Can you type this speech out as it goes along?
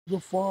the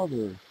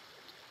Father.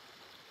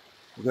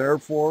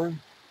 Therefore,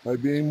 by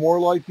being more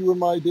like you in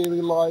my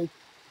daily life,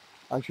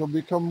 I shall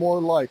become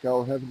more like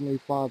our Heavenly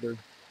Father.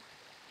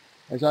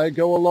 As I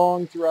go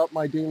along throughout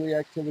my daily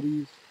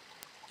activities,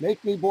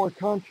 make me more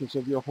conscious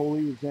of your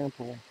holy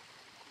example.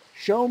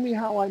 Show me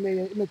how I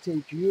may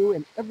imitate you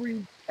in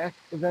every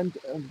event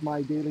of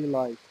my daily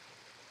life.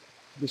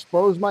 To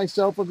dispose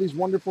myself of these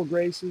wonderful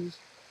graces,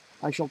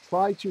 I shall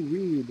try to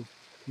read,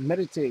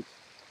 meditate,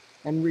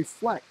 and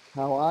reflect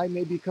how I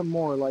may become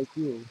more like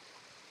you.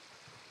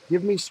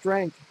 Give me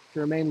strength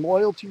to remain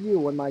loyal to you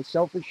when my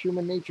selfish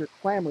human nature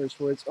clamors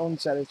for its own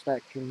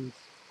satisfactions.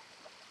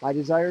 I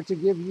desire to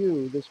give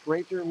you this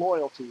greater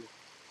loyalty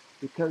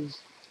because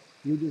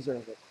you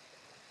deserve it.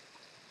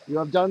 You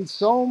have done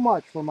so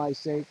much for my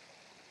sake.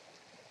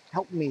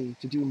 Help me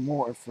to do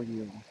more for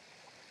you.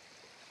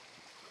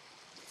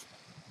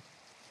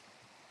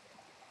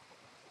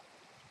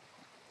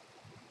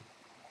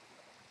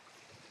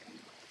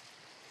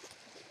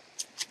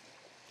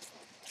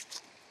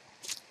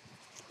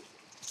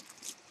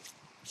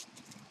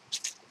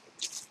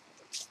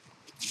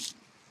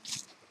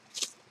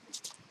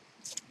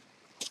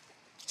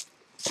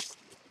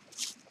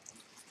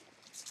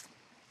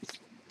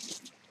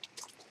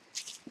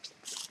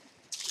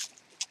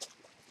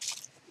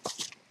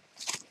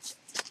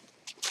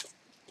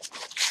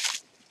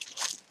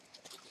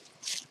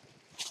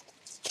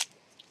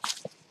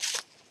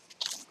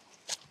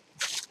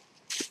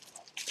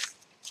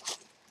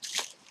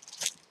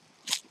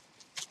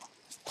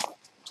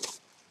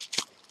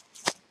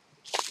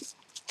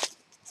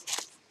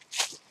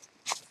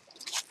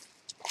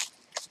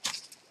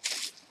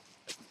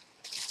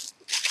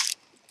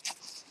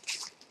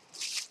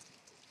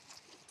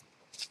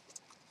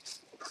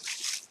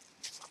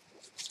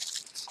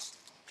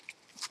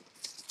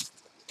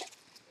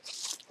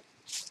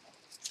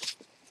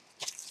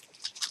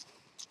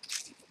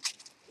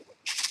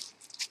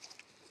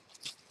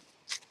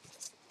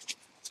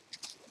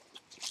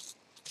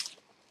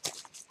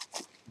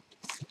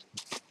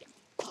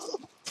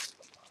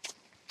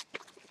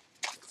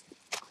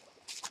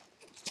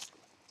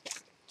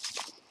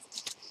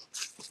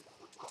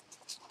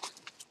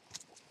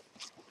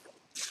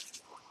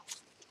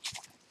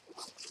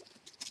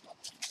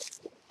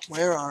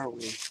 Where are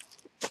we?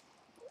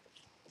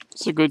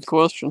 It's a good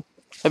question.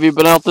 Have you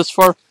been out this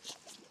far?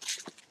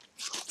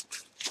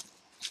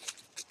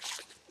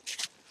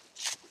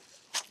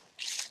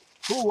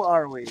 Who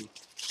are we?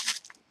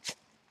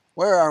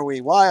 Where are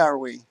we? Why are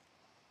we?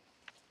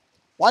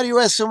 Why do you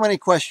ask so many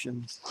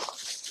questions?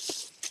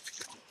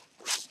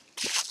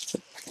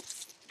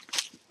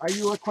 Are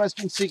you a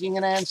question seeking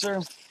an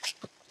answer?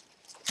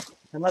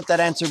 And let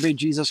that answer be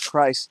Jesus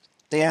Christ,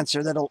 the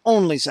answer that'll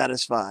only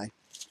satisfy.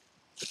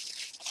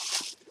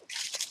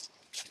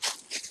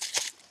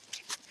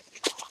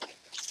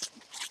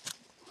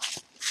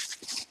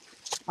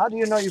 How do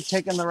you know you've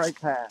taken the right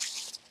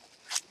path?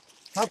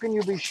 How can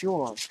you be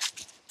sure?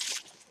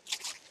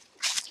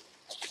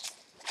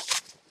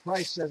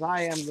 Christ says,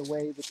 I am the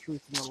way, the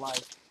truth, and the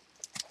life.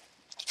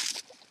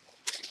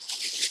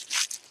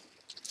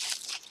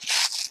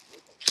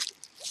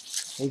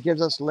 He gives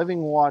us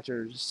living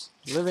waters.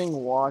 Living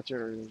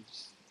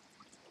waters.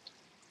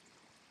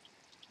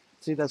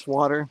 See, that's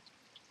water.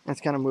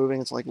 It's kind of moving.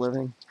 It's like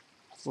living.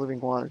 It's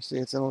living water. See,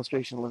 it's an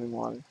illustration of living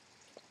water.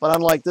 But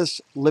unlike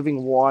this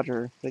living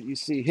water that you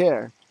see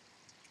here,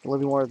 the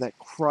living water that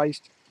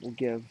Christ will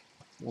give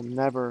will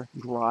never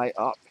dry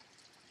up.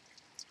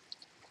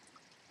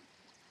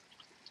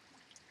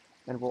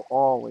 And will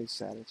always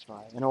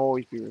satisfy, and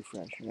always be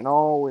refreshing, and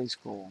always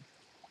cool.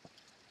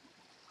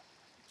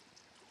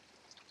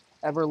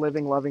 Ever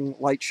living, loving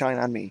light shine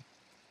on me.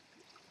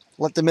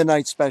 Let the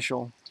midnight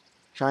special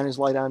shine his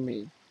light on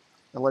me.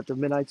 And let the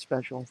midnight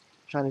special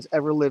shine his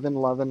ever living,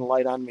 loving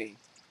light on me.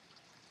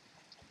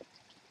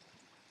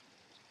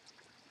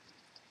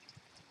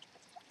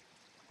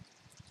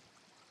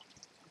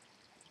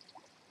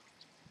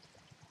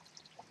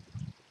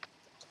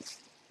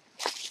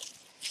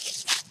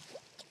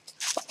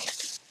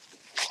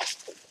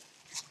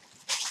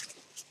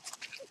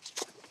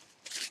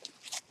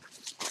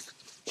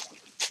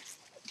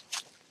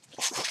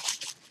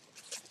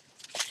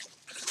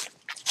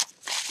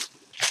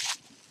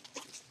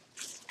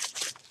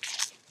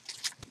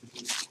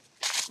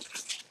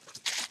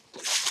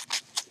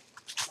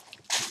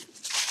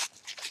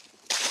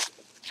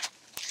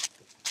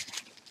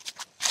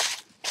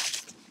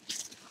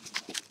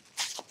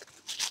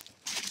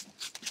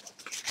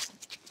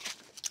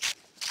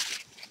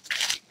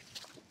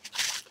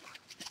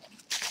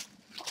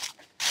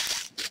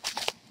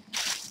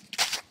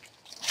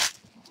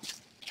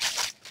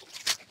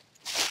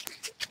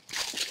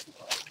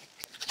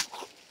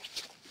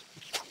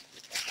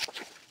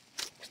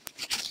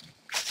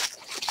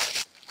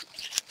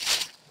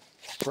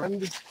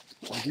 Friend,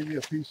 I'll give you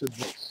a piece of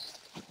advice.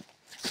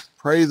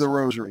 Pray the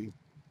rosary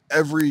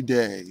every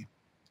day.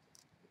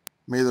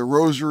 May the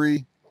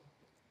rosary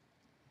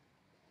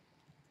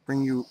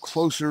bring you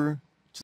closer